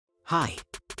Hi,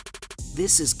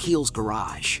 this is Keel's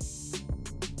Garage.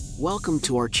 Welcome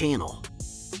to our channel.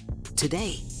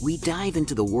 Today, we dive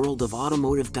into the world of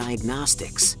automotive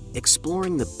diagnostics,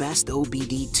 exploring the best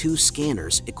OBD2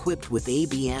 scanners equipped with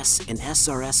ABS and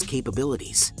SRS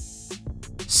capabilities.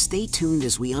 Stay tuned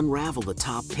as we unravel the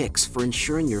top picks for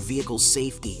ensuring your vehicle's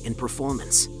safety and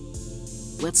performance.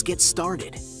 Let's get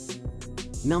started.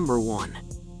 Number 1.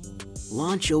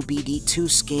 Launch OBD2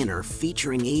 Scanner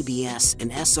featuring ABS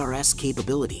and SRS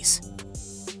capabilities.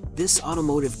 This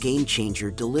automotive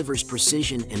game-changer delivers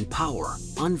precision and power,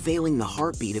 unveiling the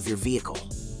heartbeat of your vehicle.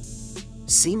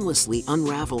 Seamlessly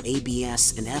unravel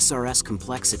ABS and SRS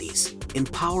complexities,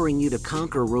 empowering you to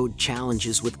conquer road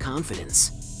challenges with confidence.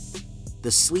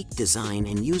 The sleek design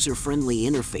and user-friendly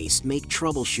interface make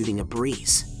troubleshooting a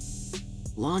breeze.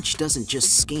 Launch doesn't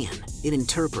just scan, it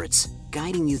interprets,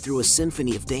 guiding you through a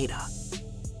symphony of data.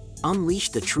 Unleash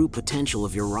the true potential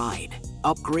of your ride.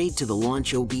 Upgrade to the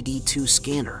Launch OBD2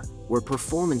 Scanner, where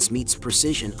performance meets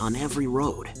precision on every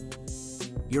road.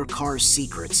 Your car's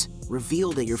secrets,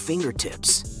 revealed at your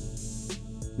fingertips.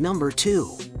 Number 2.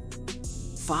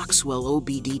 Foxwell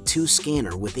OBD2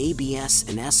 Scanner with ABS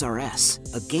and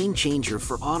SRS, a game-changer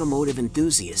for automotive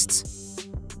enthusiasts.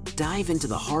 Dive into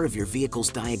the heart of your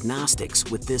vehicle's diagnostics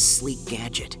with this sleek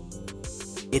gadget.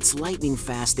 Its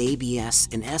lightning-fast ABS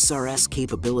and SRS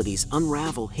capabilities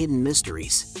unravel hidden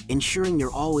mysteries, ensuring you're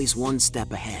always one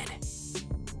step ahead.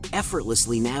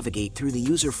 Effortlessly navigate through the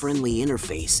user-friendly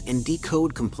interface and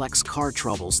decode complex car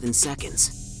troubles in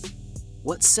seconds.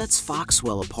 What sets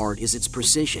Foxwell apart is its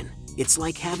precision. It's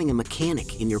like having a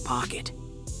mechanic in your pocket.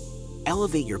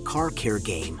 Elevate your car care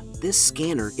game. This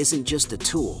scanner isn't just a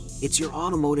tool, it's your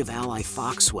automotive ally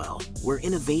Foxwell, where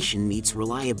innovation meets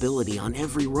reliability on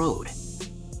every road.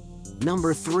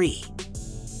 Number 3.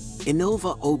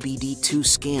 Innova OBD2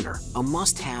 Scanner, a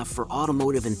must-have for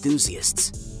automotive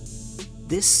enthusiasts.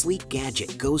 This sleek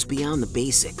gadget goes beyond the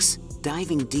basics,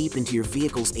 diving deep into your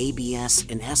vehicle's ABS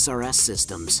and SRS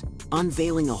systems,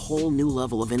 unveiling a whole new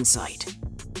level of insight.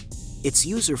 Its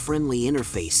user-friendly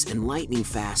interface and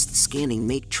lightning-fast scanning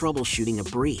make troubleshooting a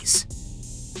breeze.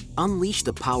 Unleash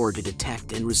the power to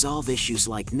detect and resolve issues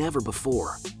like never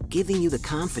before, giving you the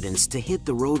confidence to hit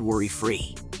the road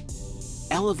worry-free.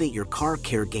 Elevate your car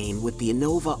care game with the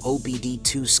Innova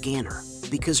OBD2 Scanner,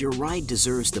 because your ride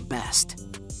deserves the best.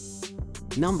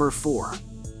 Number 4.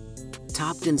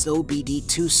 Topton's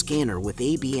OBD2 Scanner with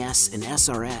ABS and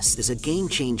SRS is a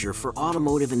game-changer for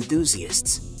automotive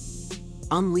enthusiasts.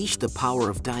 Unleash the power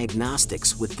of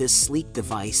diagnostics with this sleek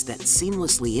device that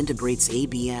seamlessly integrates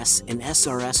ABS and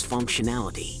SRS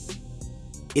functionality.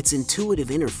 Its intuitive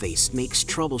interface makes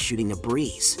troubleshooting a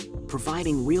breeze,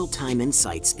 providing real-time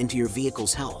insights into your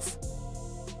vehicle's health.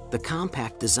 The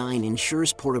compact design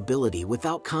ensures portability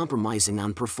without compromising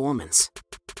on performance.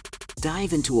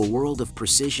 Dive into a world of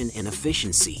precision and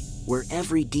efficiency, where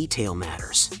every detail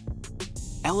matters.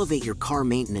 Elevate your car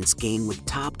maintenance game with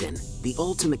Topton, the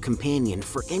ultimate companion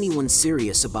for anyone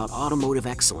serious about automotive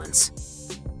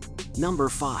excellence. Number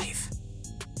 5.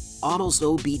 Auto's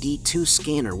OBD2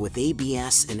 Scanner with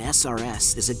ABS and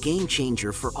SRS is a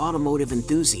game-changer for automotive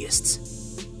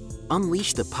enthusiasts.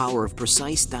 Unleash the power of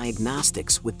precise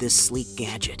diagnostics with this sleek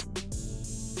gadget.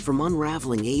 From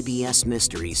unraveling ABS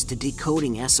mysteries to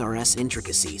decoding SRS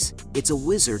intricacies, it's a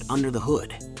wizard under the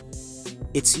hood.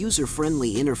 Its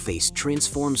user-friendly interface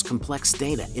transforms complex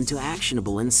data into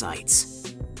actionable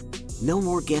insights. No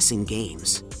more guessing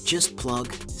games, just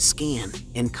plug, scan,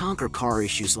 and conquer car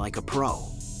issues like a pro.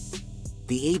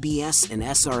 The ABS and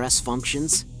SRS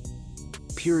functions?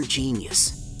 Pure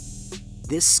genius.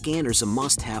 This scanner's a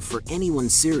must-have for anyone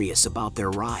serious about their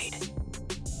ride.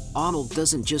 Auto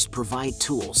doesn't just provide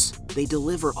tools, they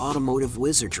deliver automotive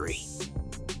wizardry.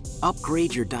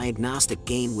 Upgrade your diagnostic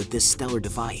game with this stellar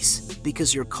device,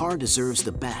 because your car deserves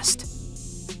the best.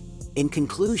 In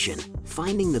conclusion,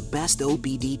 finding the best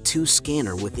OBD2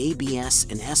 scanner with ABS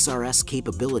and SRS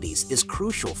capabilities is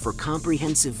crucial for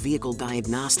comprehensive vehicle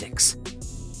diagnostics.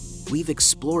 We've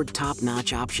explored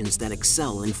top-notch options that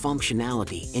excel in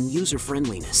functionality and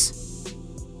user-friendliness.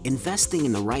 Investing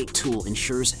in the right tool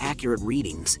ensures accurate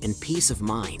readings and peace of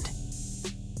mind.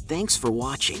 Thanks for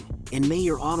watching, and may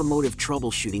your automotive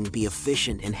troubleshooting be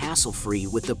efficient and hassle-free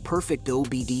with the perfect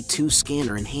OBD2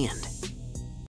 scanner in hand.